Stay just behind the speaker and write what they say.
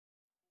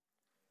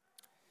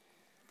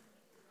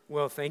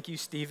Well, thank you,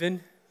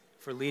 Stephen,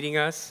 for leading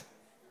us.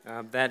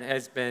 That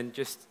has been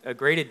just a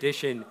great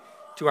addition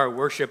to our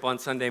worship on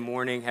Sunday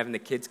morning, having the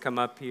kids come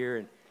up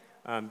here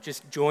and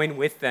just join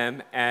with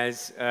them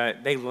as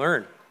they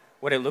learn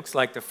what it looks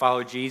like to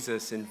follow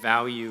Jesus and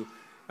value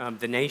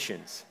the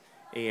nations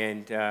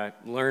and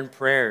learn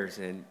prayers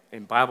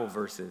and Bible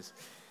verses.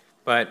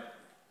 But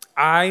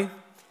I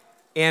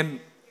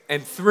am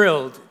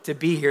thrilled to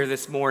be here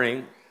this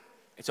morning.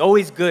 It's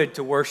always good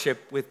to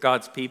worship with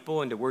God's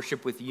people and to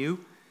worship with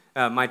you,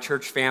 my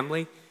church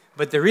family.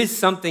 But there is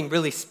something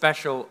really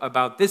special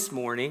about this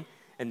morning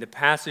and the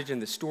passage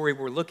and the story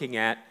we're looking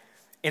at.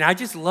 And I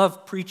just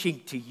love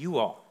preaching to you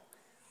all.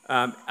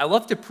 I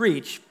love to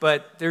preach,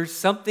 but there's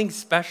something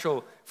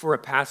special for a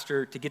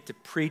pastor to get to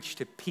preach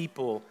to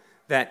people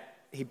that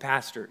he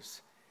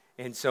pastors.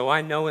 And so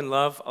I know and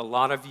love a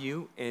lot of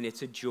you, and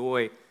it's a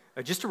joy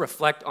just to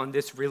reflect on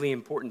this really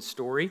important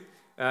story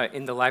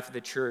in the life of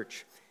the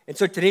church. And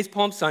so today's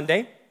Palm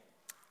Sunday,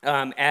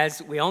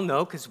 as we all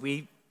know, because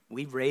we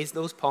raise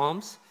those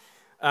palms,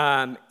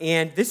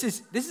 and this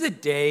is a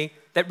day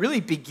that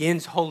really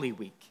begins Holy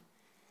Week.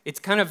 It's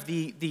kind of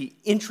the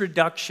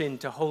introduction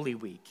to Holy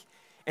Week.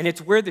 And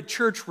it's where the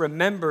church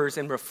remembers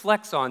and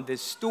reflects on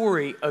this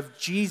story of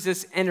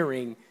Jesus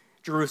entering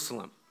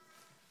Jerusalem.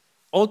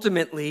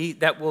 Ultimately,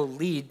 that will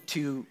lead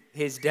to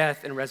his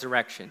death and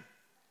resurrection.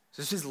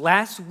 So this is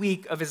last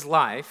week of his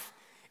life,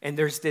 and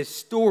there's this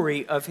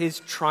story of his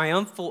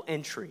triumphal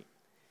entry.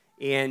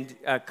 And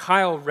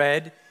Kyle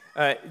read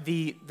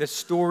the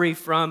story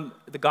from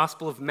the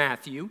Gospel of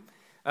Matthew,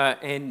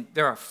 and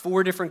there are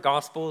 4 different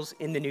Gospels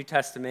in the New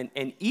Testament,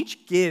 and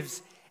each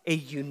gives a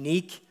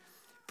unique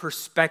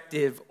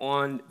perspective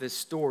on the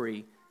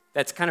story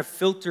that's kind of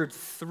filtered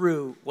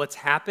through what's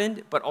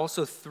happened, but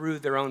also through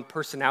their own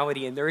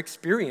personality and their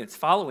experience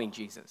following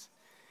Jesus.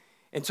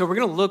 And so we're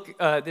going to look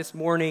this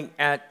morning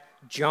at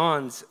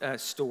John's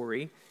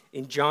story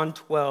in John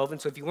 12.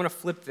 And so if you want to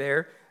flip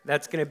there,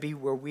 that's going to be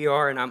where we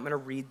are, and I'm going to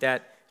read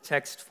that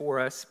text for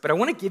us. But I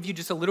want to give you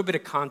just a little bit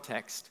of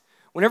context.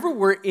 Whenever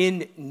we're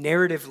in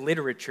narrative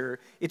literature,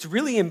 it's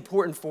really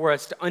important for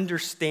us to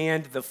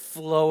understand the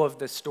flow of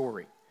the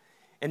story.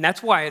 And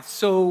that's why it's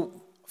so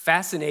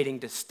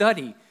fascinating to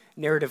study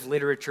narrative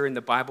literature in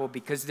the Bible,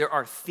 because there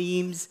are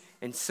themes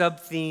and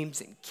sub-themes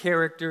and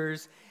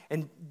characters,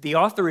 and the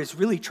author is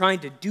really trying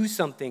to do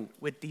something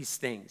with these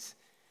things.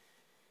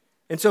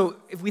 And so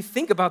if we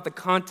think about the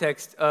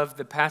context of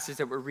the passage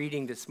that we're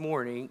reading this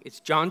morning, it's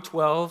John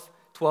 12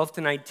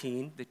 to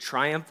 19, the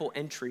triumphal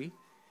entry.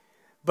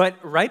 But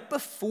right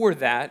before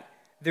that,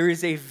 there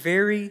is a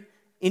very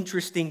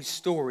interesting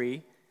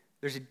story.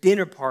 There's a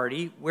dinner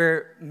party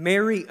where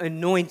Mary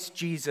anoints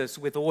Jesus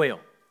with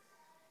oil.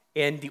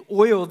 And the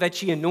oil that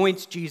she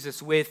anoints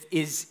Jesus with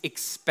is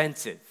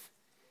expensive.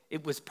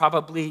 It was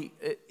probably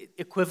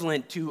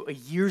equivalent to a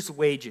year's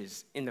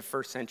wages in the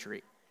first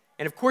century.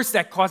 And of course,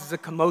 that causes a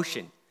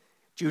commotion.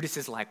 Judas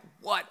is like,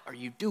 "What are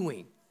you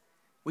doing?"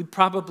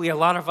 A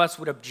lot of us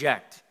would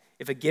object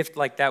if a gift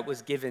like that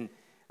was given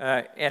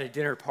at a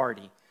dinner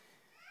party.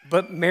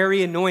 But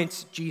Mary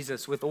anoints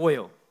Jesus with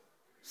oil.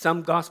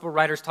 Some gospel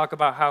writers talk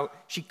about how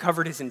she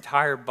covered his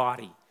entire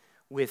body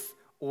with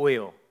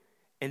oil.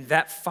 And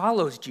that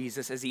follows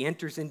Jesus as he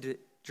enters into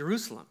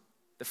Jerusalem,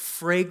 the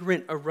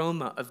fragrant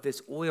aroma of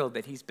this oil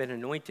that he's been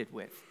anointed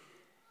with.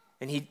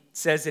 And he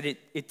says that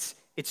it's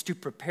to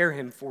prepare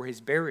him for his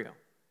burial.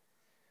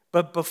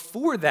 But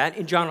before that,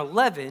 in John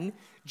 11,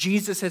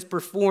 Jesus has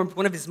performed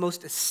one of his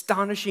most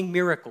astonishing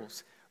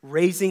miracles,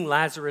 raising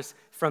Lazarus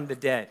from the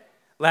dead.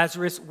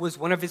 Lazarus was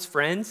one of his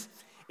friends,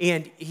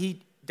 and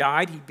he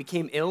died. He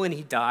became ill, and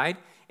he died.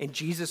 And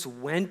Jesus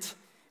went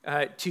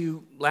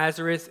to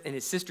Lazarus and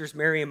his sisters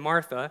Mary and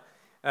Martha.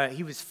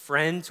 He was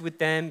friends with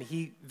them.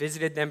 He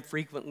visited them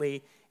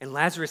frequently. And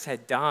Lazarus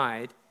had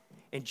died.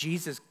 And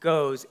Jesus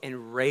goes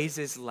and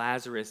raises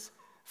Lazarus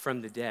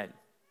from the dead.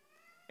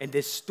 And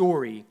this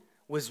story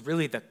was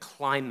really the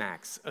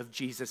climax of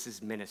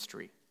Jesus'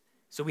 ministry.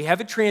 So we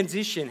have a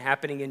transition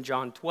happening in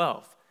John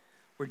 12,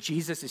 where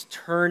Jesus is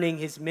turning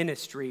his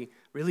ministry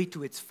really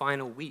to its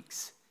final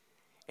weeks.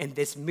 And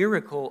this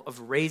miracle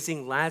of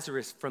raising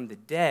Lazarus from the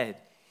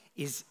dead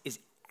is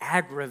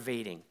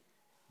aggravating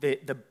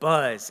the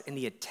buzz and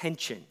the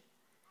attention.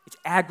 It's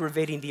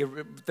aggravating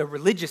the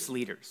religious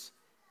leaders.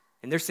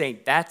 And they're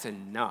saying, "That's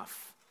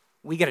enough.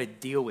 We got to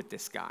deal with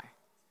this guy."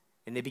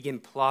 And they begin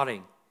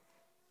plotting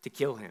to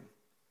kill him.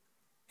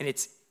 And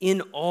it's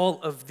in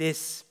all of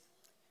this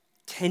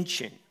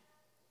tension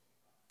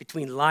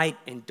between light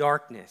and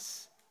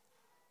darkness,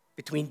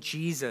 between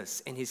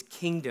Jesus and his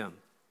kingdom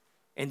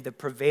and the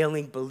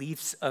prevailing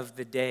beliefs of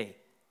the day.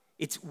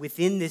 It's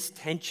within this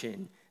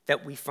tension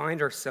that we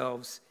find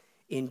ourselves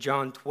in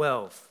John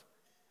 12,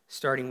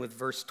 starting with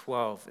verse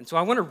 12. And so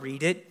I want to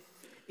read it,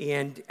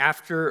 and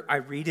after I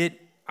read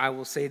it, I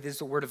will say, "This is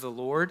the word of the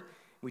Lord."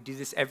 We do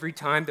this every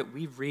time that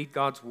we read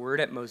God's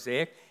word at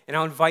Mosaic, and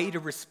I'll invite you to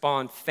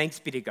respond, "Thanks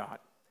be to God."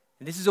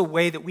 And this is a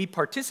way that we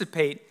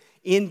participate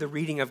in the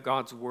reading of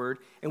God's word,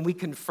 and we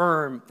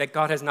confirm that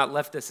God has not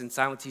left us in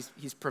silence.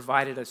 He's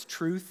provided us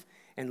truth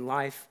and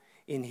life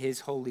in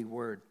his holy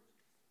word.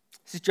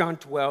 This is John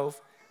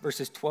 12,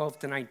 verses 12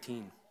 to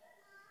 19.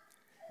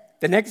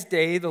 The next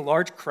day, the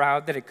large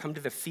crowd that had come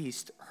to the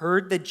feast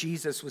heard that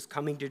Jesus was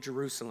coming to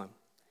Jerusalem.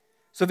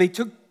 So they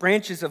took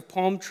branches of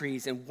palm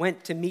trees and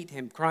went to meet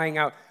him, crying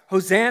out,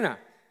 "Hosanna!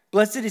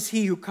 Blessed is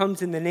he who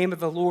comes in the name of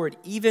the Lord,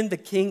 even the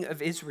King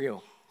of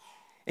Israel."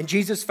 And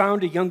Jesus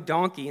found a young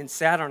donkey and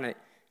sat on it,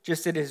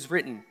 just as it is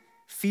written,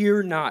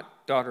 "Fear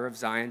not, daughter of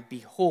Zion.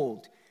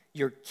 Behold,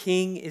 your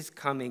king is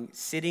coming,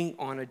 sitting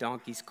on a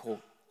donkey's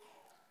colt."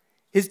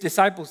 His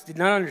disciples did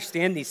not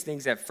understand these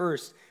things at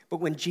first, but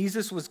when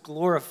Jesus was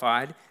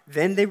glorified,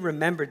 then they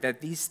remembered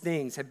that these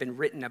things had been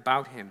written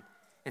about him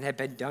and had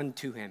been done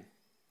to him.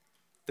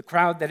 The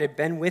crowd that had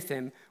been with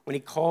him when he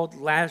called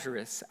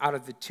Lazarus out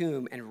of the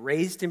tomb and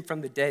raised him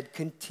from the dead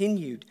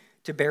continued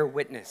to bear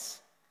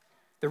witness.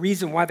 The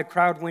reason why the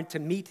crowd went to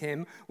meet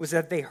him was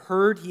that they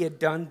heard he had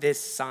done this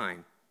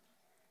sign.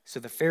 So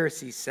the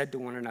Pharisees said to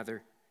one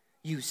another,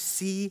 "You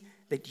see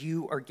that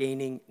you are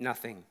gaining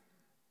nothing.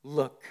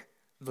 Look,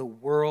 the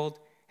world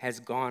has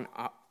gone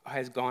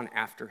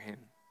after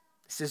him."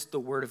 This is the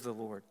word of the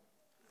Lord.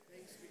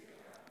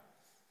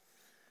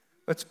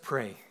 Let's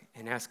pray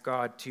and ask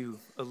God to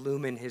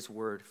illumine his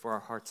word for our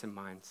hearts and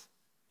minds.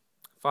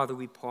 Father,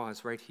 we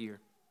pause right here.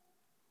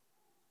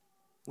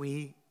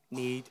 We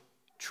need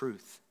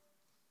truth.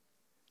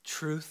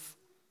 Truth.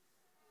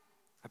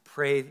 I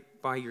pray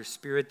by your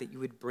Spirit that you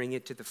would bring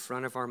it to the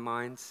front of our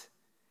minds,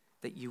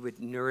 that you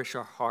would nourish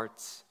our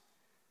hearts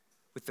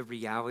with the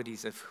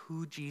realities of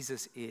who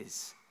Jesus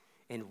is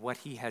and what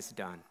he has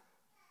done.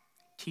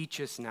 Teach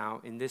us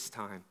now in this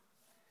time.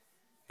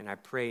 And I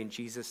pray in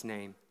Jesus'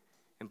 name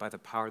and by the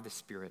power of the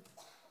Spirit.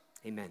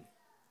 Amen.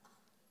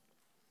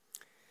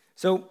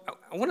 So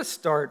I want to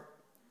start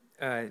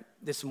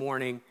this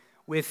morning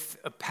with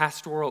a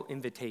pastoral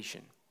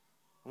invitation.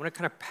 I want to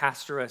kind of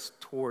pastor us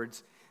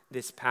towards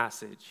this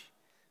passage,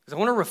 because I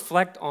want to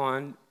reflect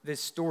on this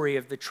story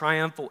of the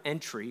triumphal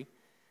entry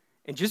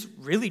and just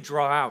really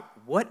draw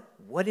out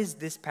what is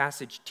this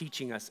passage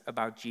teaching us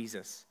about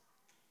Jesus?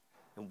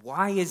 And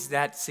why is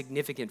that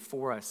significant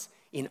for us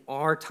in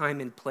our time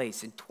and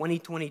place in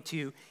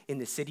 2022 in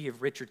the city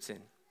of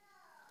Richardson?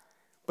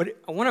 But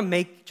I want to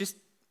make just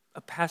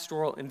a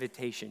pastoral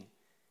invitation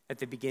at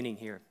the beginning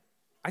here.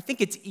 I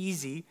think it's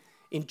easy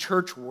in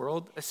church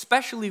world,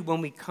 especially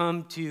when we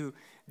come to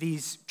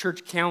these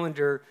church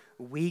calendar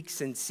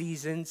weeks and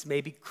seasons,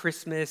 maybe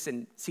Christmas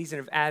and season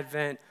of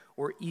Advent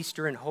or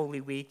Easter and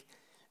Holy Week,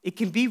 it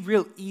can be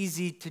real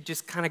easy to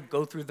just kind of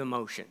go through the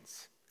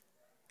motions.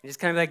 And just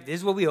kind of like, this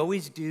is what we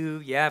always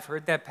do. Yeah, I've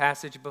heard that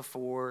passage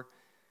before.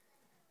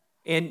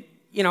 And,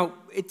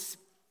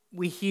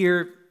 we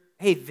hear,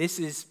 hey, this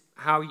is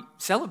how you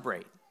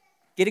celebrate.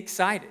 Get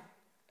excited.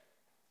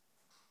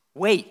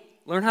 Wait.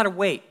 Learn how to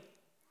wait.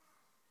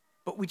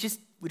 But we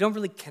don't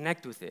really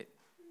connect with it.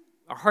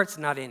 Our heart's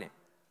not in it.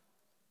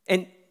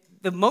 And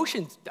the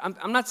motions,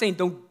 I'm not saying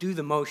don't do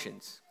the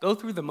motions. Go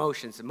through the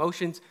motions. The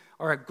motions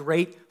are a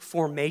great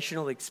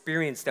formational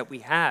experience that we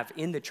have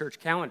in the church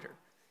calendar.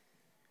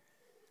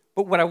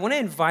 But what I want to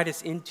invite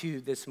us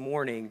into this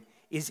morning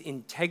is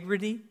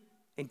integrity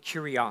and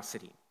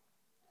curiosity.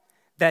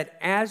 That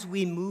as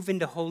we move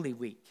into Holy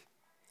Week,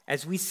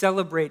 as we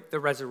celebrate the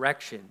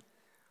resurrection,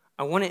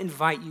 I want to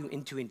invite you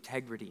into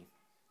integrity.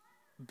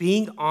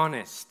 Being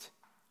honest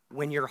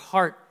when your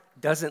heart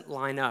doesn't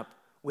line up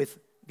with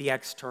the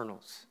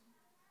externals.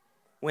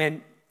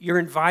 When you're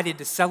invited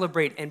to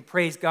celebrate and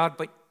praise God,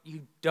 but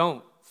you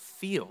don't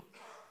feel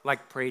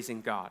like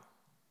praising God.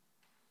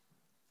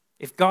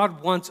 If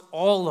God wants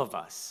all of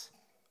us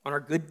on our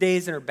good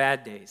days and our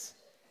bad days,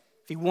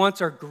 if he wants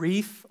our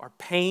grief, our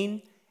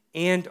pain,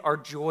 and our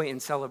joy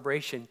and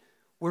celebration,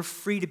 we're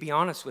free to be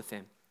honest with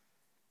him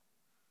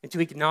and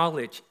to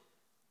acknowledge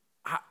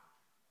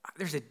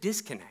there's a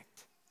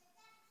disconnect.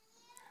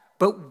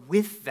 But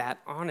with that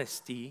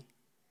honesty,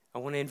 I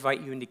want to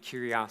invite you into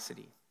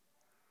curiosity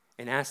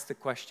and ask the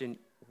question,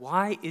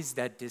 why is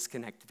that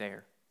disconnect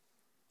there?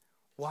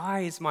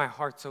 Why is my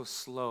heart so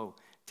slow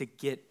to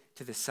get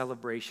to the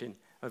celebration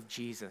of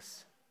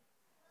Jesus?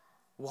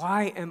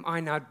 Why am I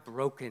not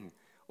broken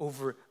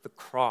over the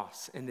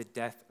cross and the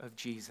death of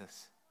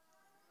Jesus?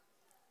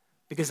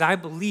 Because I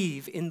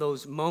believe in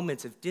those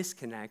moments of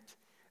disconnect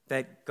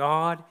that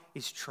God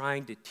is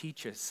trying to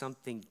teach us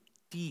something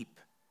deep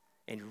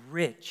and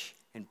rich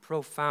and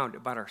profound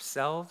about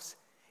ourselves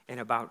and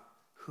about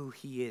who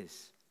he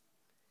is.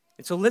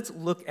 And so let's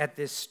look at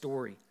this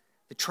story,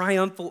 the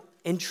triumphal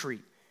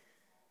entry.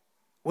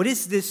 What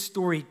is this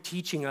story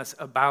teaching us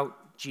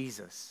about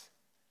Jesus?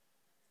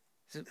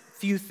 There's a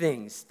few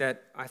things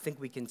that I think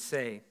we can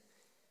say.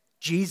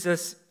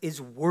 Jesus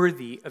is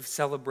worthy of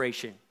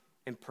celebration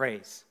and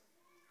praise.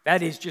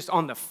 That is just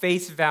on the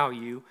face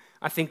value.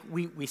 I think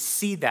we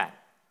see that.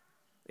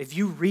 If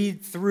you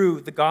read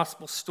through the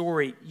gospel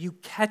story, you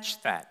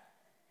catch that.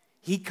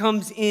 He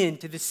comes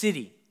into the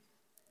city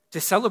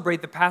to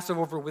celebrate the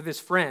Passover with his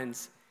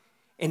friends,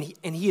 And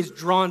he has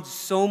drawn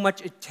so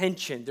much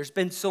attention. There's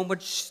been so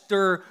much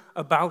stir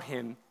about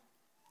him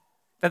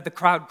that the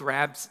crowd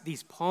grabs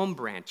these palm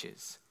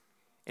branches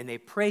and they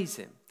praise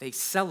him. They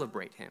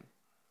celebrate him.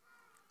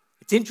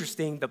 It's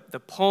interesting, the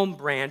palm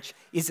branch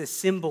is a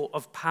symbol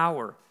of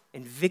power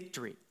and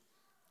victory.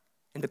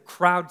 And the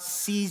crowd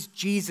sees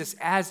Jesus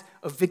as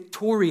a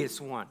victorious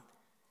one,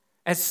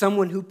 as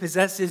someone who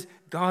possesses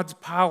God's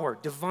power.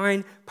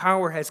 Divine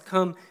power has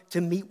come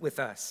to meet with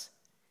us.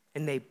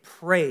 And they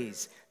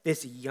praise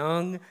this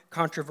young,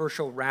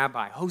 controversial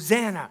rabbi.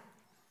 Hosanna!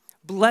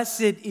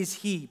 Blessed is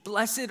he.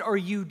 Blessed are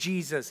you,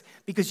 Jesus,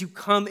 because you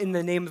come in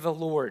the name of the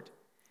Lord,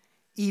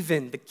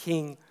 even the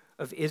King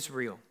of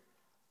Israel.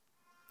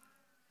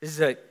 This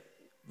is a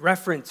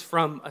reference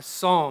from a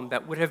psalm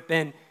that would have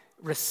been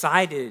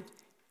recited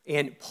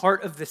and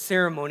part of the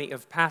ceremony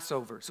of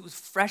Passover. So it was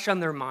fresh on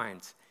their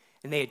minds,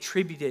 and they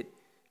attribute it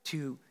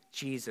to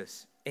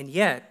Jesus. And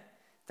yet,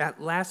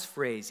 that last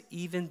phrase,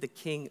 even the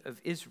King of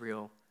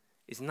Israel,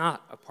 is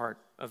not a part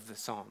of the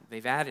psalm.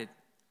 They've added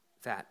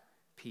that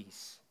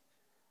piece.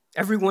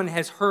 Everyone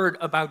has heard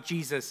about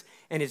Jesus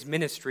and his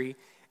ministry,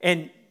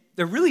 and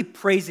they're really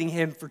praising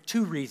him for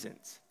two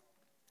reasons.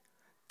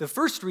 The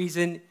first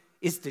reason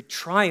is the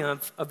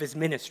triumph of his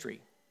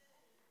ministry.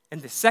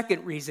 And the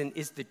second reason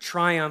is the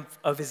triumph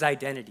of his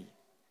identity.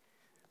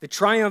 The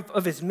triumph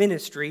of his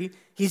ministry,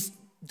 he's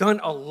done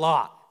a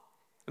lot.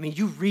 I mean,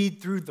 you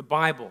read through the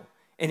Bible,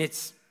 and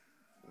it's,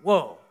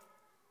 whoa.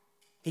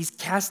 He's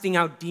casting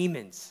out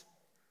demons.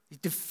 He's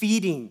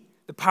defeating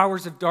the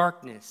powers of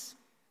darkness,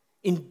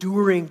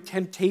 enduring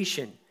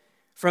temptation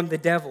from the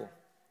devil.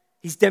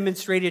 He's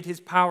demonstrated his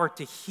power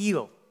to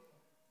heal,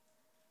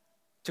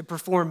 to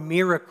perform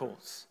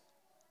miracles.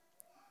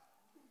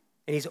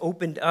 And he's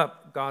opened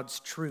up God's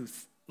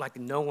truth like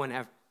no one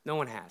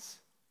has.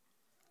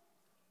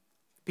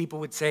 People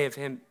would say of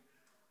him,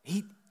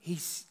 he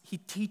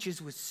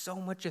teaches with so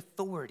much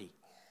authority.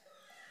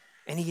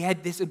 And he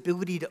had this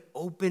ability to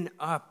open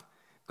up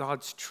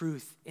God's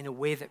truth in a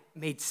way that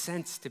made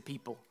sense to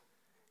people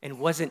and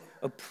wasn't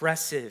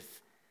oppressive,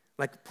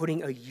 like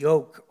putting a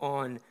yoke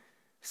on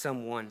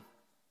someone.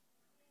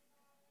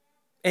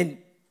 And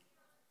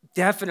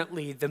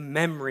definitely the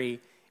memory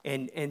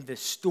and the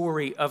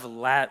story of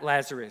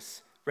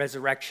Lazarus'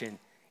 resurrection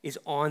is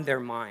on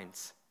their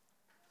minds.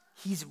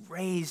 He's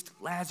raised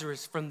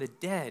Lazarus from the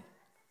dead.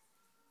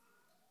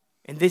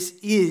 And this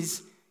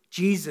is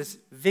Jesus'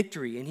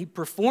 victory. And he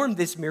performed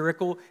this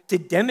miracle to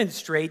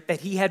demonstrate that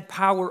he had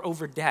power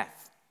over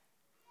death,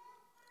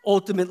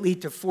 ultimately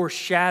to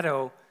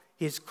foreshadow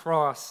his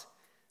cross,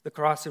 the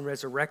cross and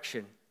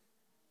resurrection.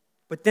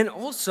 But then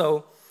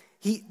also,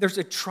 there's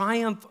a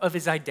triumph of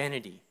his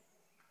identity.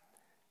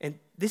 And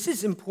this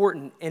is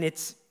important, and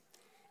it's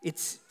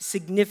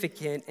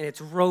significant, and it's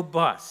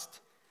robust.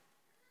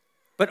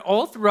 But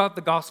all throughout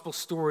the gospel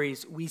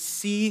stories, we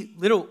see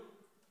little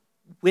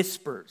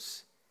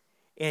whispers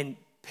and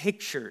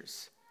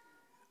pictures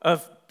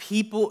of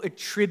people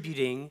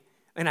attributing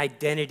an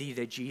identity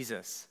to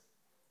Jesus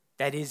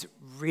that is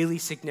really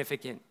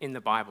significant in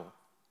the Bible.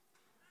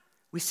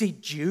 We see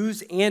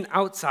Jews and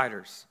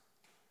outsiders.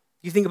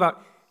 You think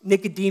about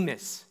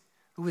Nicodemus,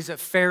 who was a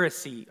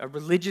Pharisee, a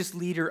religious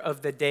leader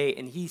of the day,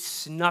 and he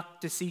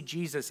snuck to see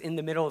Jesus in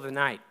the middle of the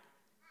night.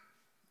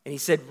 And he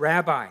said,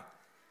 "Rabbi,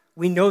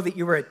 we know that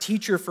you are a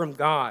teacher from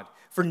God,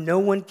 for no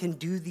one can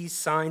do these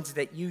signs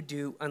that you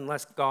do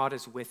unless God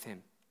is with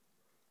him."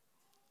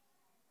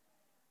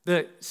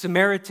 The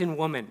Samaritan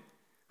woman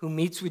who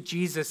meets with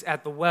Jesus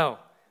at the well,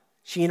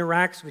 she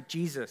interacts with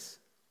Jesus.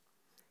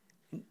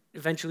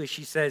 Eventually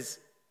she says,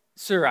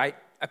 "Sir, I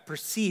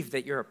perceive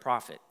that you're a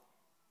prophet."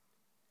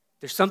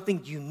 There's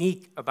something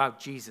unique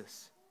about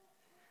Jesus.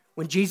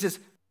 When Jesus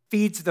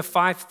feeds the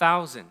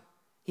 5,000,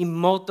 he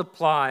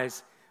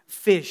multiplies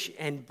fish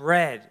and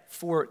bread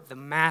for the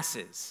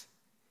masses.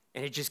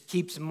 And it just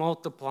keeps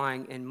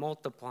multiplying and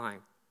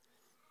multiplying.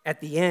 At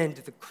the end,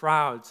 the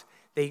crowds,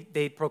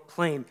 they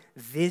proclaim,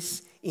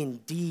 "This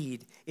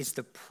indeed is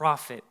the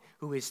prophet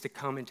who is to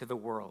come into the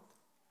world."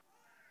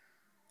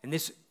 And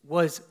this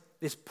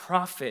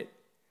prophet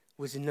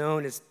was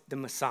known as the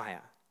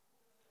Messiah.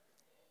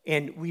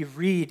 And we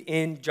read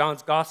in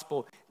John's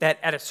gospel that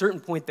at a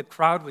certain point, the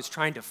crowd was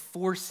trying to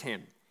force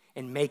him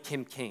and make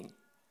him king.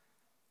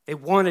 They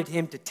wanted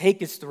him to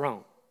take his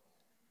throne.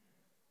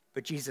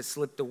 But Jesus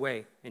slipped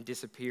away and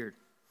disappeared.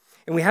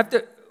 And we have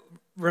to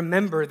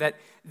remember that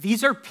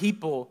these are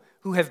people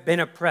who have been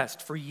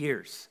oppressed for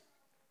years.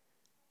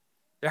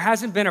 There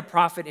hasn't been a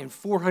prophet in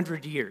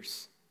 400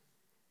 years.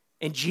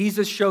 And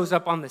Jesus shows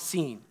up on the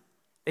scene.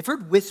 They've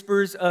heard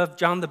whispers of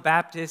John the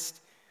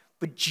Baptist,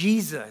 but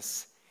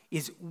Jesus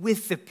is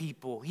with the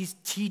people. He's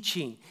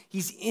teaching.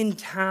 He's in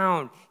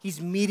town. He's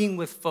meeting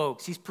with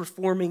folks. He's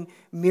performing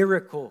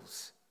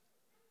miracles.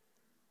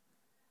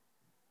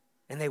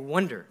 And they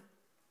wonder,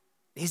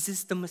 is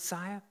this the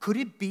Messiah? Could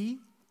it be?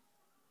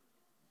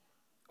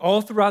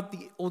 All throughout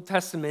the Old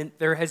Testament,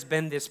 there has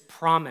been this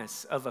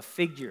promise of a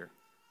figure,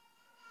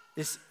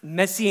 this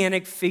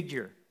messianic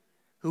figure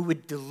who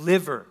would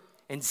deliver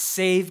and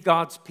save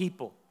God's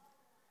people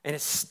and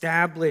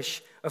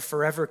establish a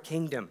forever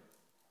kingdom.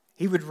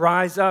 He would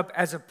rise up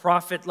as a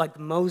prophet like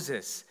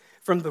Moses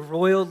from the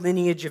royal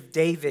lineage of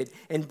David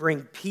and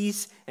bring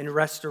peace and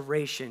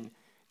restoration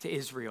to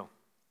Israel.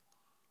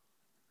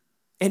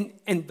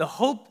 And the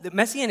hope, the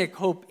messianic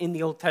hope in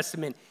the Old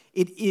Testament,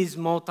 it is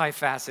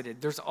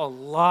multifaceted. There's a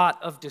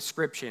lot of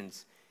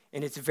descriptions,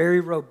 and it's very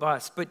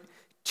robust. But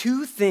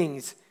two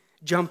things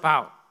jump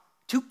out,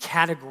 two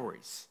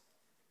categories.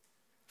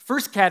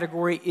 First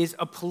category is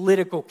a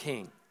political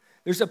king.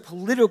 There's a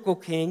political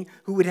king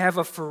who would have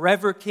a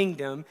forever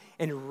kingdom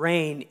and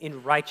reign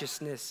in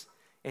righteousness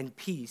and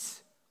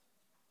peace.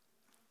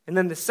 And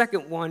then the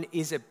second one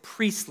is a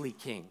priestly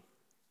king.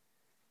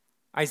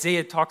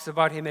 Isaiah talks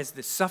about him as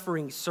the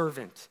suffering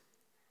servant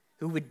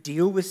who would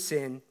deal with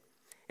sin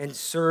and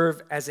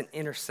serve as an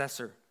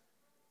intercessor.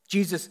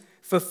 Jesus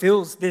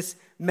fulfills this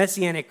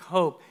messianic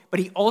hope, but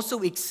he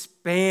also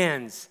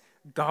expands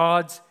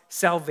God's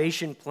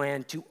salvation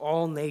plan to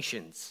all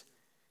nations.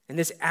 And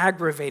this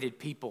aggravated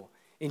people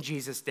in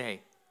Jesus'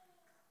 day.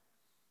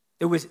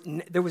 There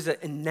was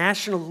a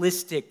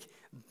nationalistic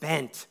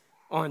bent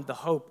on the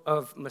hope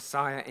of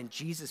Messiah, and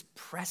Jesus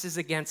presses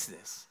against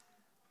this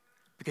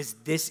because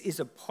this is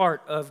a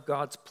part of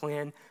God's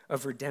plan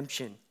of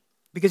redemption.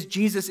 Because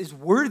Jesus is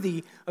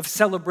worthy of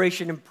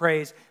celebration and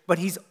praise, but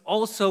he's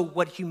also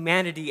what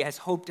humanity has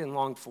hoped and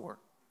longed for.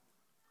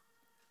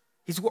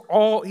 He's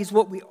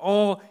what we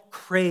all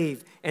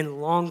crave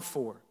and long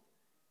for.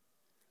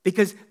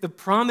 Because the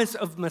promise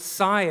of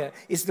Messiah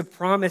is the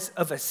promise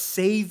of a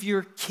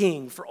Savior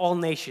King for all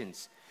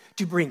nations,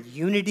 to bring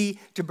unity,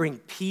 to bring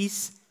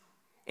peace,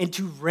 and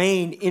to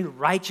reign in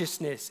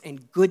righteousness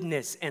and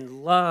goodness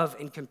and love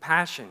and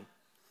compassion.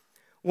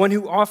 One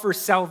who offers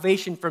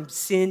salvation from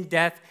sin,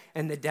 death,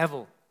 and the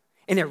devil,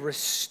 in a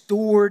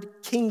restored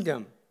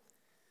kingdom.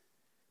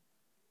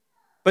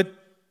 But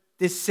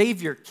this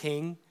Savior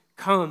King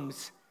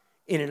comes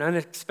in an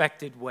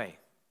unexpected way.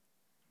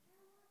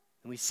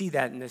 And we see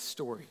that in this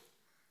story.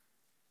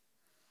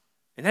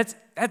 And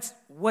that's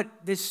what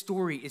this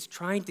story is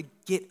trying to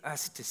get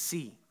us to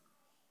see.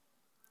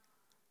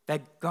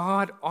 That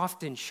God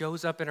often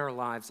shows up in our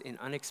lives in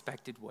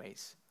unexpected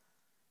ways.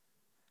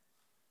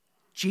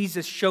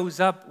 Jesus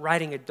shows up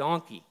riding a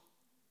donkey,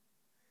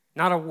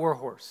 not a war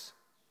horse.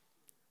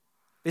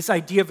 This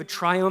idea of a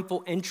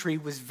triumphal entry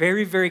was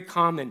very, very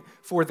common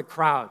for the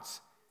crowds.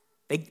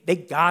 They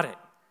got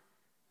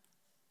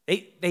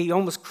it. They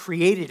almost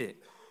created it.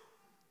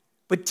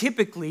 But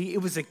typically,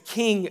 it was a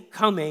king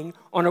coming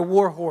on a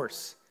war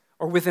horse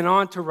or with an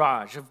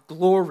entourage of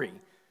glory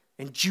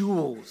and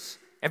jewels.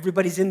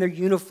 Everybody's in their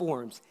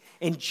uniforms.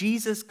 And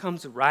Jesus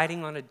comes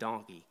riding on a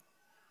donkey.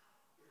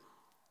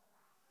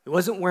 He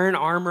wasn't wearing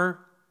armor.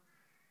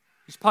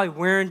 He was probably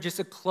wearing just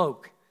a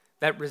cloak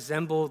that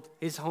resembled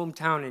his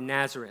hometown in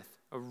Nazareth,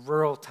 a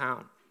rural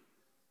town.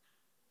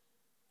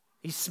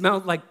 He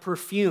smelled like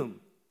perfume,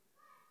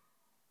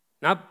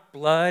 not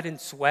blood and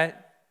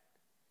sweat.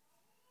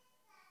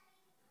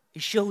 He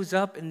shows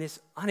up in this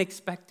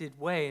unexpected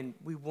way, and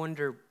we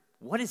wonder,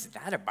 what is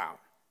that about?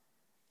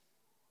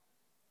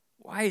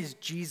 Why is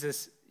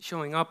Jesus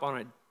showing up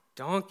on a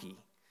donkey?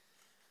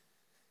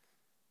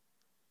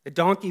 The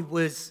donkey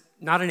was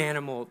not an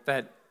animal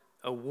that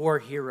a war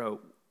hero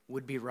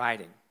would be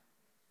riding.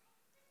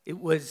 It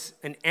was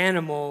an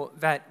animal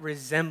that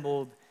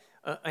resembled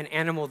an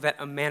animal that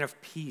a man of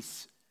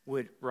peace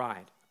would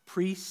ride. A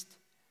priest,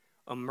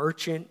 a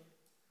merchant,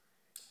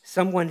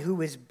 someone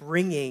who is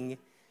bringing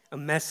a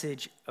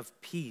message of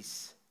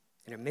peace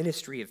and a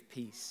ministry of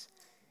peace.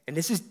 And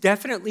this is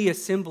definitely a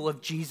symbol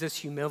of Jesus'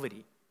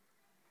 humility,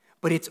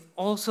 but it's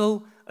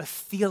also a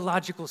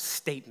theological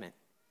statement.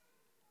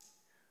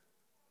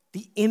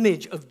 The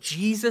image of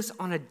Jesus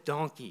on a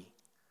donkey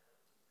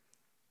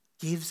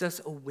gives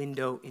us a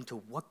window into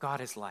what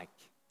God is like.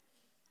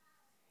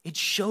 It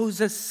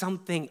shows us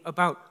something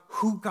about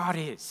who God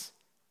is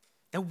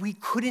that we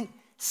couldn't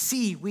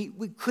see, we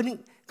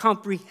couldn't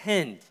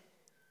comprehend,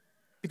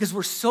 because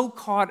we're so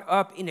caught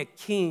up in a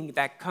king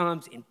that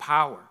comes in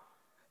power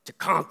to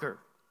conquer.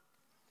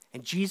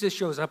 And Jesus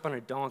shows up on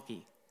a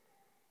donkey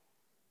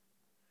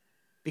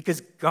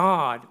because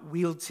God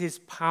wields his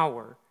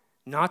power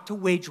not to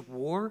wage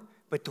war,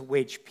 but to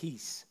wage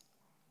peace.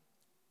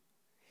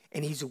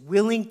 And he's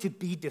willing to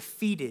be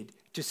defeated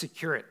to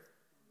secure it.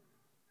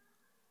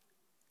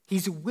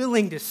 He's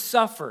willing to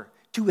suffer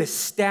to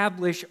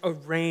establish a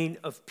reign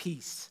of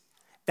peace.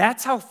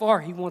 That's how far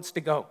he wants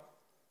to go.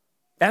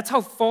 That's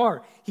how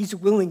far he's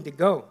willing to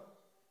go.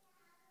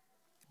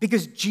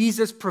 Because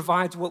Jesus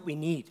provides what we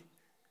need.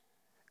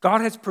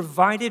 God has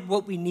provided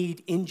what we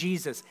need in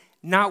Jesus,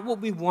 not what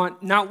we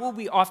want, not what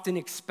we often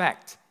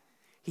expect.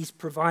 He's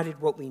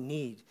provided what we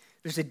need.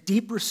 There's a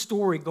deeper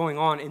story going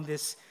on in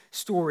this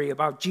story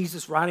about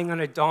Jesus riding on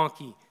a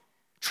donkey,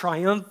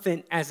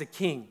 triumphant as a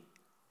king.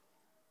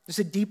 There's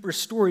a deeper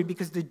story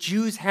because the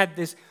Jews had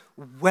this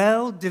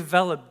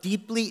well-developed,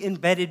 deeply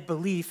embedded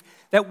belief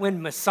that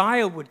when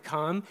Messiah would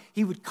come,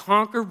 he would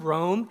conquer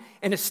Rome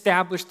and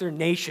establish their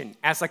nation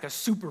as like a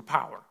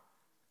superpower,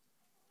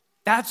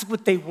 That's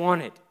what they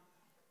wanted.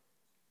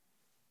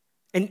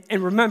 And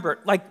remember,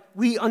 like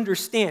we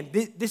understand,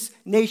 this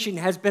nation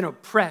has been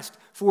oppressed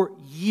for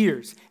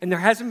years, and there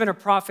hasn't been a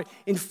prophet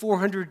in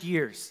 400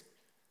 years.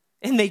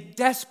 And they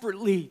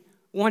desperately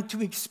want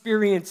to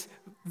experience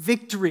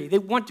victory. They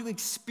want to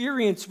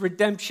experience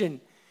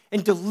redemption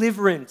and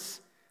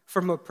deliverance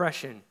from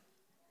oppression.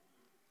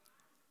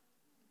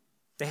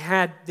 They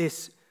had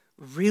this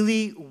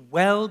really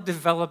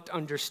well-developed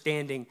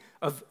understanding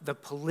of the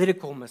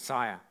political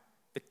Messiah,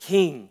 the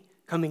king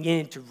coming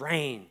in to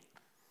reign,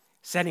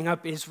 setting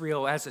up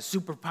Israel as a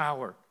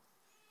superpower.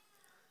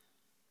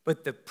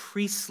 But the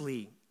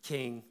priestly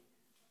king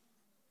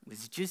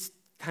was just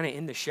kind of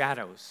in the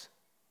shadows.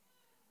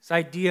 This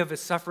idea of a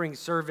suffering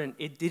servant,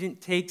 it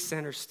didn't take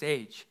center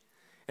stage.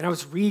 And I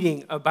was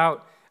reading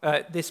about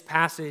this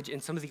passage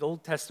and some of the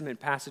Old Testament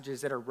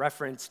passages that are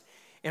referenced,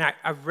 and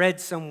I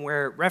read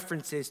somewhere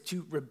references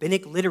to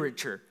rabbinic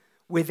literature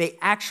where they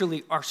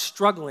actually are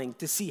struggling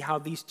to see how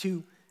these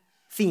two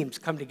themes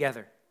come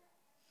together.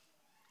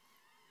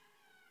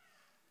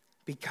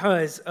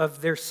 Because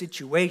of their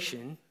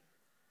situation,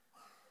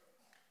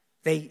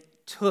 they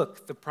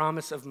took the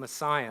promise of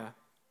Messiah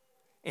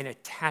and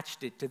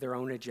attached it to their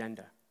own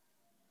agenda.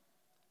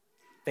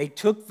 They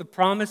took the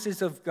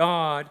promises of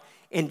God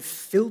and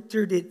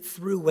filtered it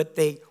through what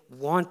they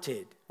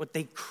wanted, what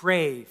they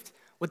craved,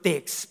 what they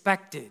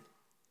expected,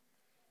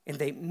 and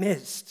they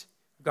missed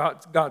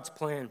God's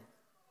plan.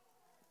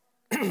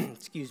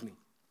 Excuse me.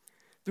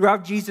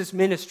 Throughout Jesus'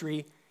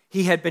 ministry,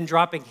 he had been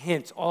dropping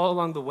hints all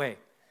along the way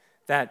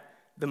that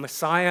the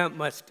Messiah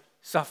must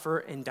suffer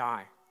and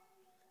die.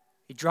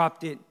 He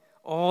dropped it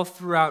all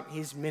throughout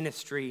his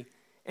ministry,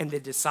 and the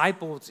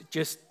disciples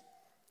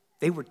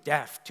they were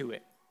deaf to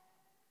it.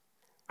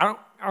 I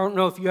don't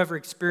know if you ever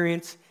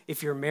experience,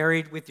 if you're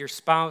married with your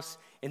spouse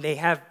and they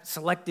have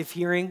selective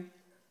hearing,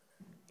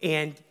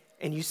 and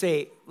you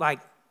say, like,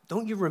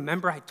 don't you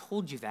remember I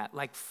told you that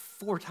like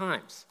 4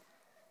 times?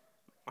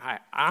 I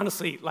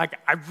honestly,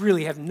 I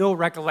really have no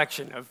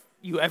recollection of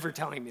you ever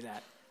telling me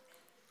that.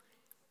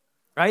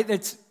 Right?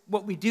 That's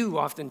what we do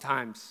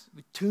oftentimes.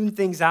 We tune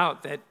things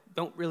out that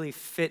don't really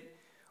fit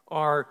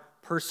our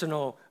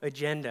personal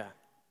agenda.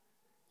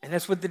 And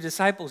that's what the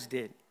disciples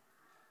did.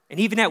 And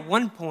even at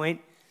one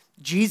point,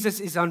 Jesus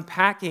is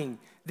unpacking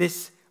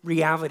this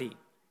reality.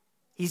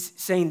 He's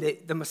saying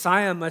that the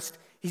Messiah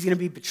he's going to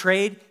be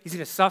betrayed, he's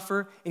going to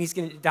suffer, and he's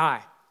going to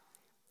die.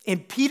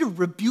 And Peter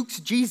rebukes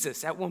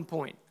Jesus at one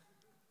point.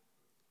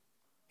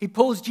 He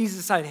pulls Jesus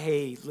aside,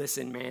 hey,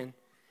 listen, man.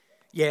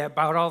 Yeah,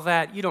 about all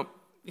that, you don't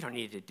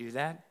need to do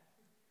that.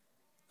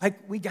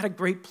 Like, we got a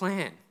great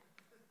plan.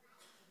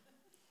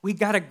 We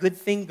got a good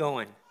thing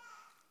going.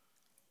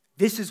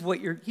 This is what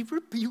he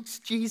rebukes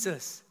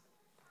Jesus.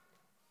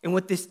 And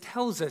what this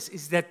tells us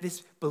is that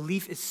this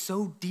belief is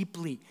so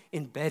deeply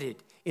embedded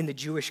in the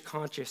Jewish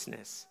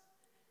consciousness.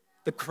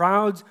 The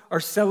crowds are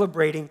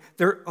celebrating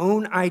their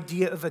own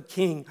idea of a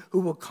king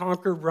who will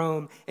conquer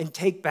Rome and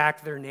take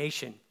back their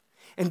nation.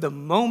 And the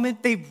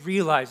moment they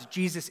realize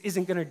Jesus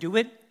isn't going to do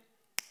it,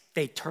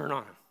 they turn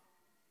on him.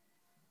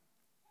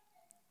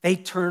 They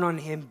turn on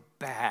him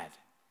bad.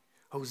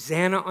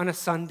 Hosanna on a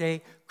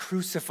Sunday,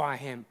 crucify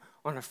him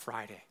on a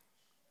Friday.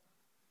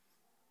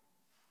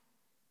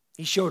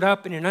 He showed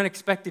up in an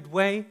unexpected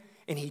way,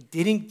 and he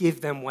didn't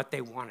give them what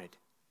they wanted.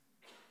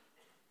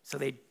 So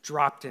they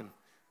dropped him.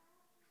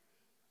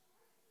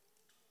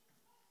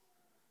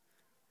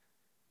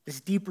 This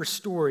deeper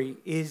story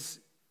is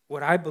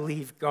what I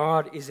believe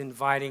God is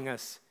inviting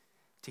us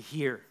to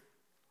hear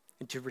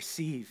and to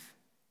receive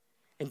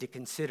and to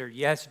consider.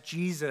 Yes,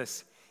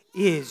 Jesus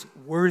is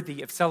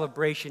worthy of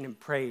celebration and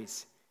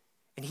praise,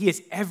 and he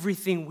is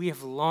everything we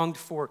have longed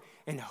for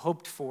and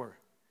hoped for.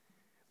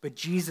 But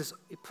Jesus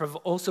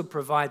also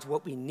provides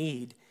what we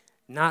need,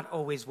 not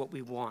always what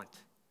we want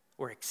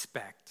or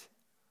expect.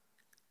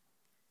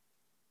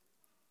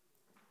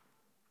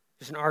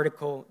 There's an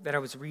article that I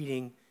was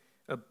reading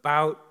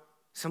about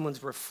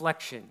someone's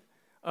reflection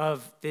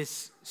of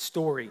this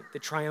story, the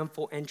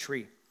triumphal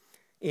entry,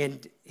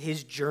 and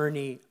his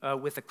journey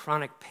with a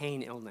chronic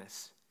pain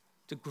illness.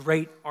 It's a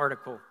great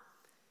article.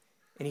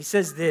 And he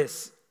says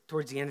this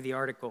towards the end of the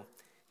article.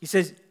 He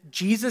says,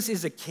 Jesus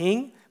is a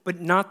king, but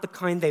not the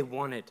kind they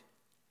wanted.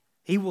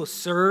 He will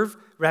serve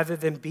rather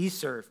than be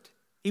served.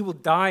 He will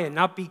die and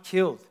not be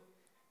killed.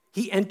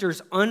 He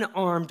enters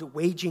unarmed,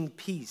 waging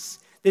peace.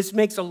 This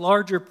makes a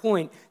larger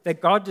point that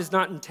God does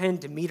not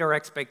intend to meet our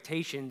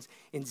expectations.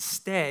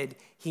 Instead,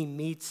 he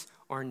meets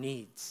our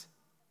needs.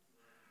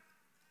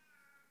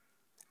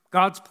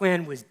 God's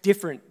plan was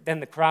different than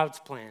the crowd's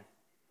plan.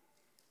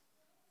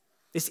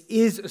 This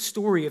is a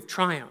story of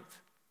triumph.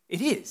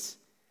 It is.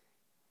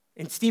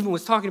 And Stephen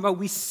was talking about,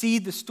 we see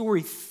the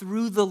story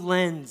through the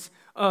lens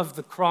of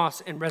the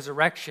cross and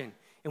resurrection.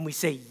 And we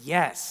say,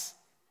 yes,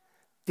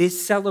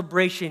 this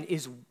celebration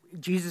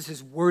Jesus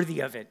is worthy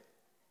of it.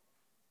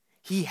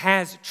 He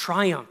has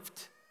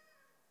triumphed.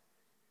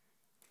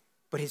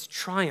 But his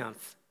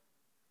triumph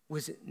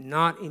was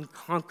not in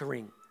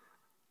conquering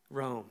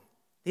Rome.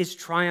 His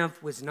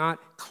triumph was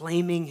not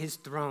claiming his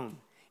throne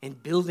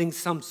and building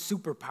some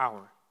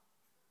superpower.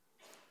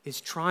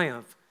 His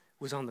triumph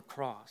was on the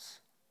cross,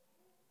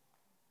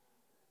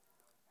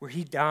 where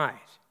he died,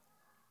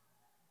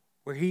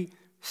 where he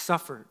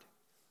suffered,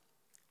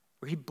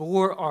 where he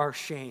bore our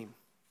shame.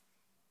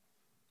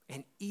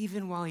 And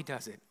even while he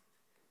does it,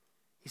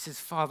 he says,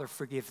 Father,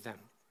 forgive them,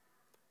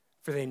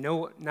 for they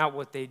know not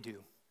what they do.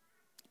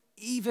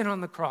 Even on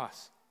the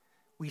cross,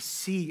 we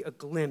see a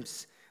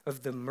glimpse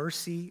of the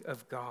mercy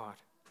of God.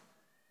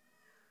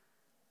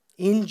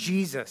 In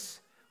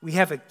Jesus, we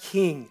have a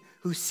king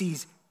who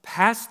sees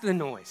past the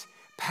noise,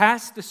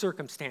 past the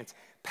circumstance,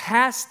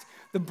 past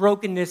the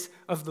brokenness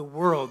of the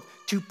world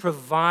to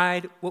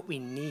provide what we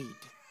need.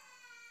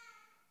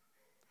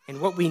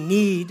 And what we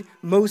need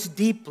most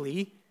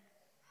deeply,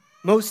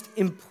 most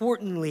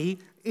importantly,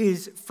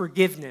 is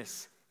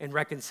forgiveness and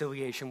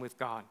reconciliation with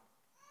God.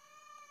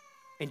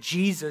 And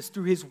Jesus,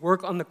 through his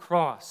work on the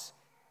cross,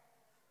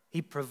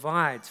 he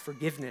provides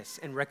forgiveness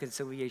and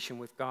reconciliation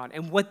with God.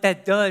 And what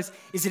that does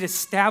is it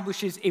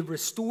establishes a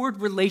restored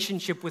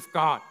relationship with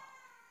God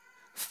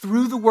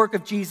through the work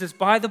of Jesus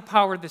by the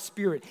power of the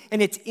Spirit.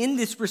 And it's in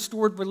this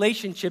restored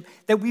relationship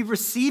that we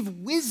receive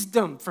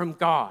wisdom from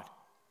God,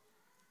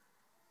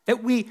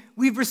 that we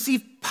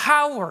receive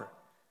power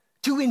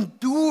to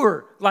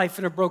endure life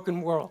in a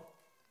broken world,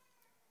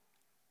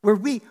 where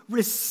we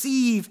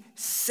receive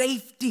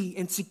safety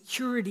and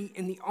security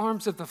in the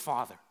arms of the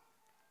Father.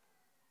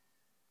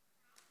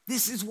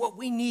 This is what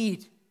we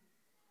need.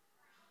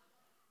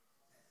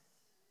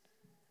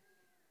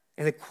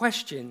 And the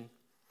question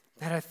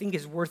that I think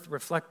is worth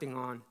reflecting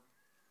on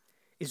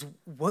is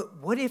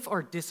what if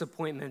our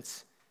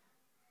disappointments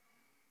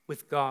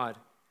with God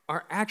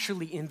are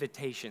actually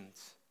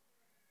invitations?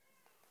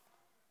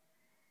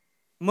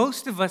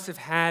 Most of us have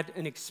had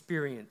an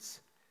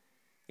experience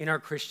in our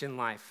Christian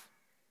life.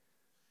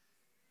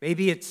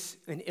 Maybe it's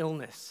an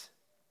illness.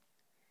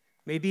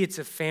 Maybe it's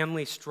a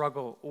family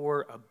struggle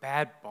or a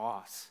bad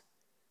boss.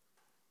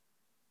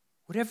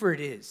 Whatever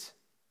it is.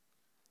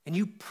 And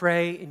you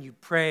pray and you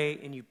pray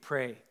and you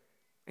pray,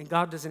 and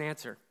God doesn't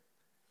answer.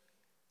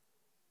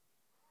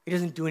 He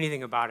doesn't do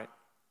anything about it.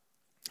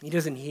 He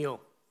doesn't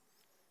heal.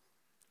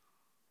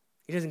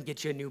 He doesn't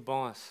get you a new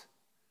boss.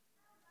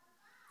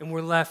 And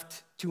we're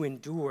left to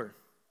endure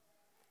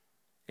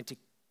and to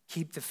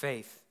keep the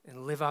faith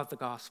and live out the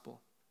gospel.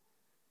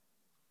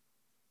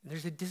 And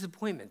there's a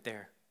disappointment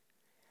there.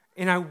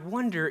 And I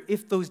wonder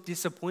if those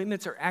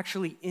disappointments are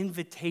actually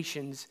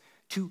invitations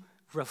to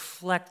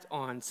reflect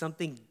on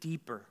something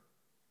deeper,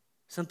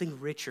 something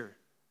richer,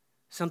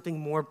 something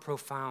more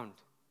profound.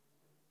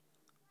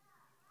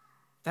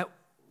 That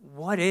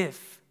what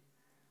if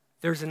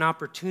there's an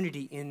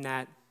opportunity in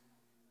that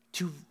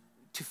to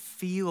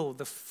feel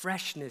the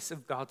freshness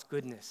of God's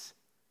goodness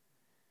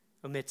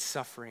amidst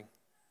suffering?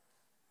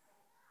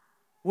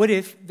 What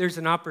if there's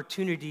an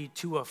opportunity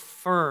to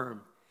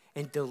affirm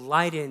and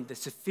delight in the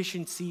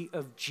sufficiency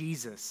of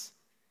Jesus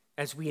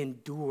as we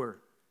endure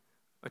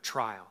a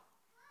trial?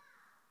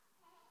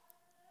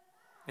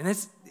 And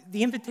that's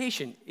the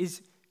invitation,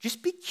 is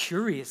just be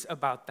curious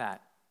about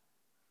that.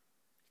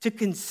 To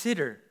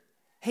consider,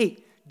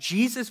 hey,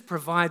 Jesus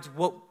provides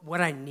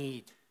what I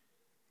need,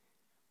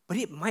 but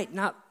it might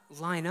not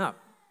line up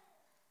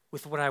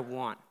with what I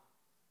want.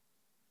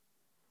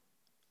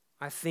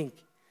 I think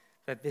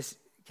that this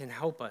can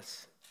help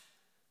us.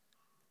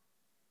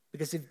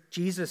 Because if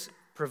Jesus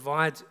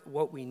provides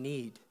what we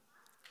need,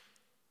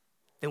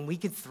 then we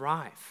can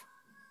thrive.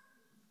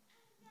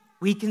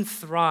 We can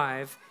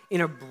thrive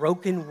in a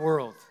broken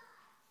world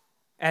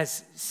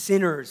as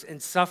sinners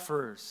and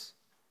sufferers,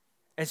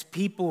 as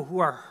people who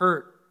are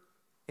hurt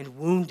and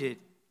wounded.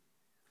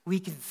 We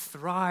can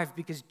thrive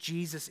because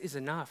Jesus is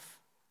enough,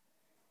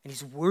 and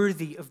he's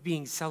worthy of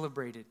being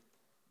celebrated.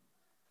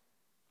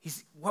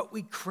 He's what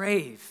we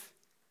crave,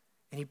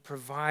 and he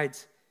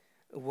provides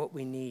what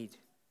we need.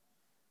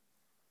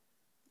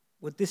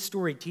 What this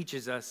story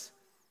teaches us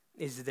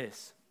is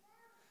this: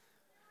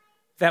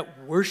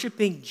 that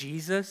worshiping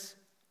Jesus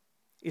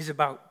is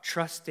about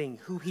trusting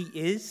who he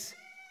is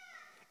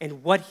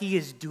and what he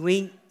is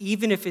doing,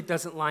 even if it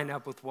doesn't line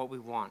up with what we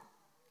want.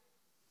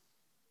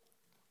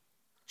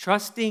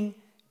 Trusting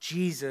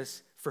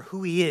Jesus for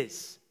who he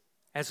is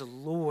as a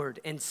Lord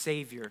and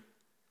Savior,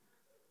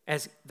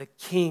 as the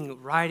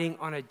King riding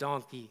on a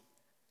donkey,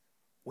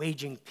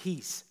 waging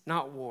peace,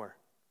 not war.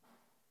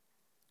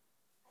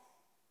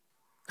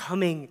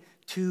 Coming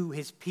to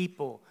his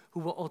people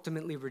who will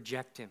ultimately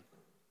reject him.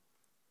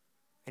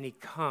 And he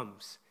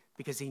comes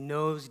because he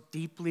knows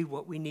deeply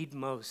what we need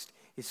most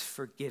is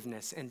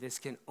forgiveness. And this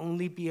can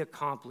only be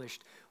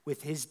accomplished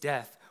with his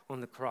death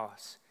on the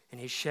cross and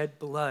his shed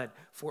blood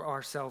for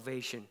our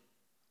salvation.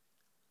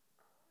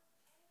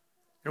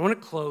 And I want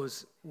to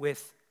close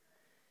with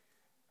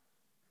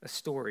a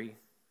story.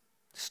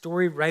 The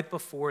story right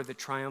before the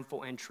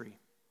triumphal entry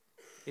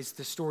is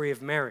the story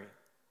of Mary.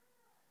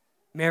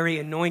 Mary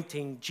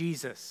anointing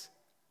Jesus,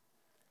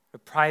 a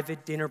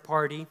private dinner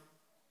party.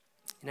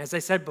 And as I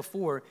said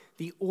before,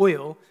 the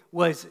oil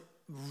was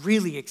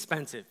really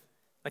expensive,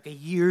 like a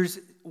year's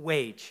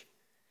wage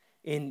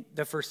in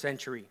the first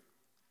century.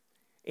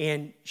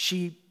 And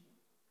she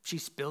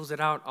spills it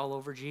out all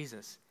over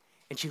Jesus.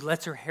 And she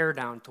lets her hair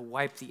down to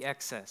wipe the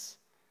excess,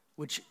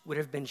 which would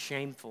have been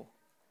shameful.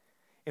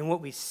 And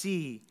what we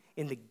see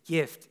in the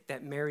gift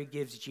that Mary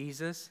gives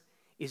Jesus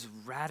is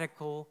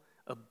radical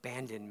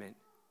abandonment.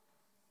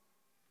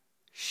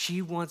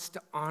 She wants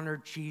to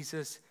honor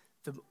Jesus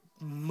the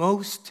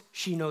most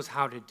she knows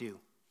how to do.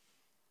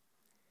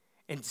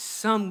 And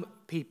some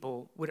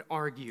people would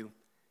argue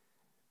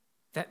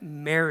that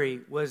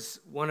Mary was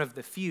one of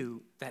the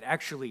few that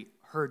actually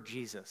heard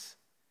Jesus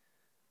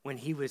when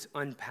he was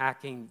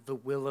unpacking the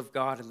will of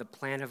God and the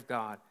plan of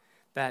God,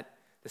 that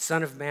the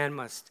Son of Man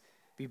must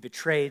be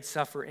betrayed,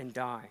 suffer, and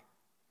die.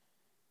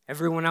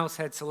 Everyone else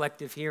had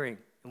selective hearing,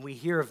 and we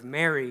hear of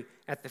Mary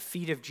at the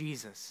feet of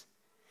Jesus.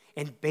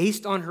 And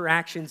based on her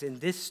actions in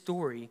this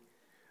story,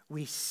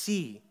 we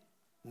see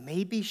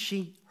maybe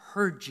she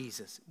heard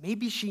Jesus.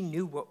 Maybe she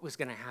knew what was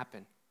going to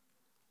happen.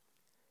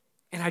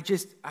 And I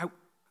just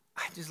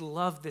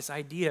love this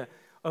idea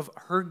of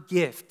her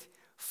gift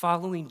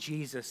following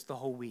Jesus the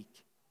whole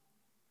week.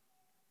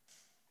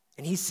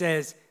 And he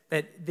says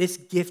that this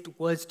gift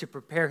was to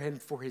prepare him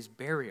for his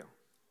burial,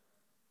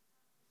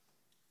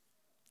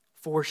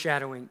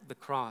 foreshadowing the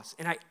cross.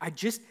 And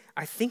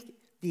I think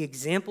the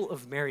example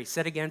of Mary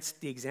set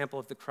against the example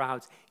of the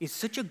crowds is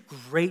such a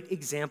great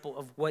example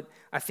of what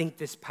I think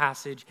this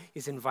passage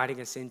is inviting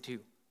us into.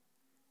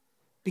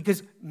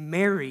 Because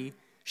Mary,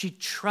 she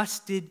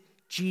trusted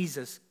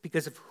Jesus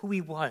because of who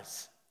he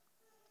was.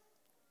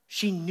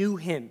 She knew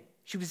him.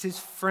 She was his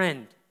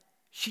friend.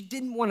 She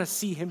didn't want to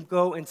see him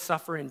go and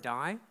suffer and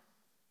die.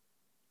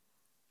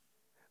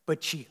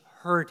 But she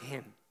heard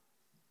him,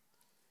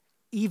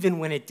 even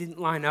when it didn't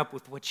line up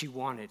with what she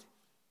wanted.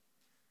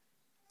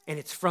 And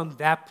it's from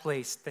that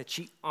place that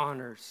she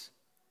honors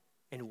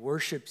and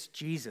worships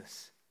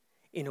Jesus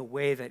in a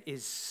way that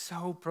is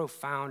so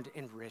profound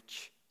and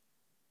rich.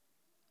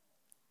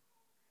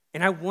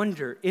 And I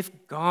wonder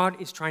if God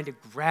is trying to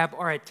grab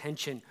our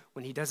attention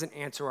when he doesn't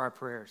answer our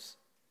prayers,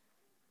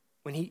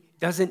 when he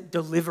doesn't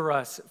deliver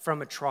us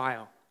from a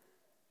trial.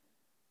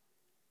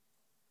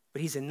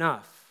 But he's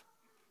enough.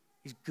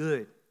 He's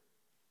good.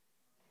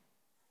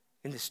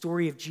 And the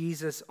story of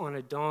Jesus on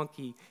a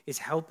donkey is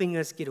helping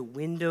us get a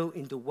window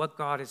into what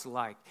God is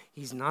like.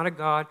 He's not a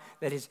God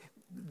that is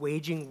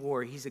waging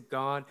war. He's a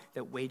God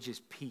that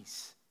wages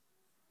peace.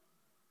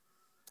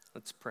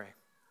 Let's pray.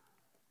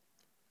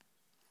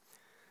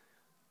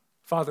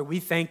 Father, we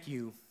thank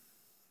you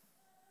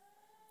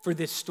for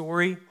this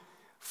story,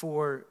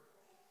 for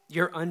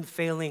your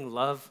unfailing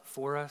love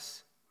for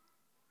us,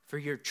 for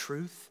your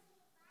truth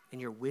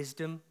and your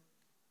wisdom.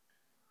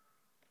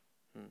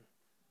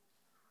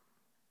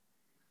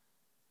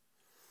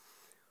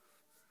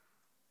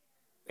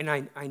 And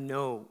I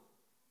know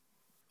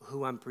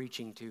who I'm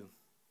preaching to.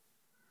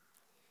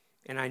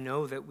 And I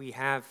know that we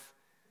have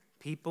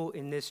people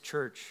in this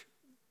church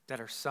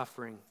that are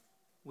suffering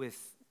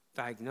with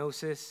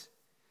diagnosis,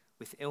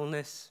 with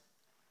illness,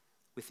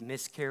 with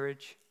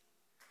miscarriage,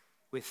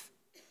 with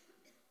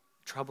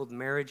troubled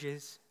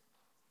marriages,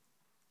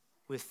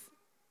 with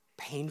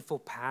painful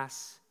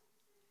pasts.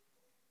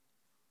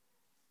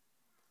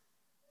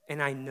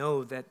 And I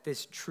know that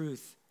this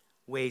truth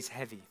weighs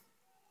heavy.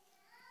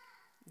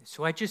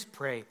 So I just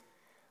pray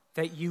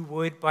that you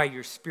would, by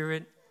your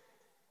Spirit,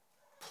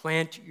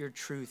 plant your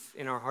truth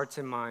in our hearts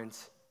and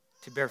minds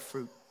to bear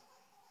fruit.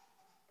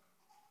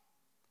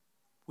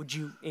 Would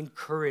you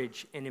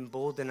encourage and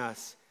embolden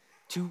us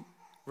to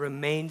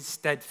remain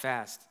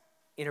steadfast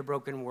in a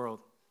broken world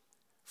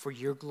for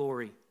your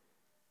glory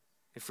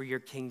and for your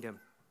kingdom?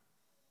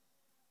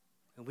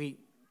 And we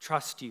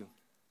trust you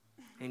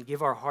and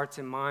give our hearts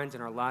and minds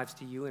and our lives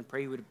to you and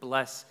pray you would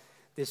bless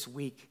this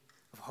week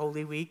of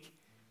Holy Week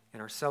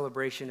and our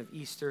celebration of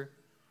Easter,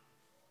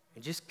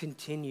 and just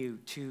continue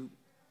to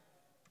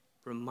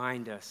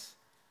remind us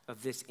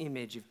of this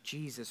image of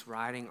Jesus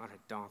riding on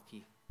a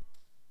donkey.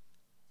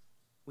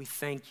 We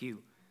thank you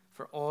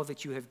for all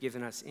that you have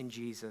given us in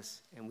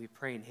Jesus, and we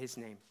pray in his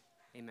name.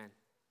 Amen.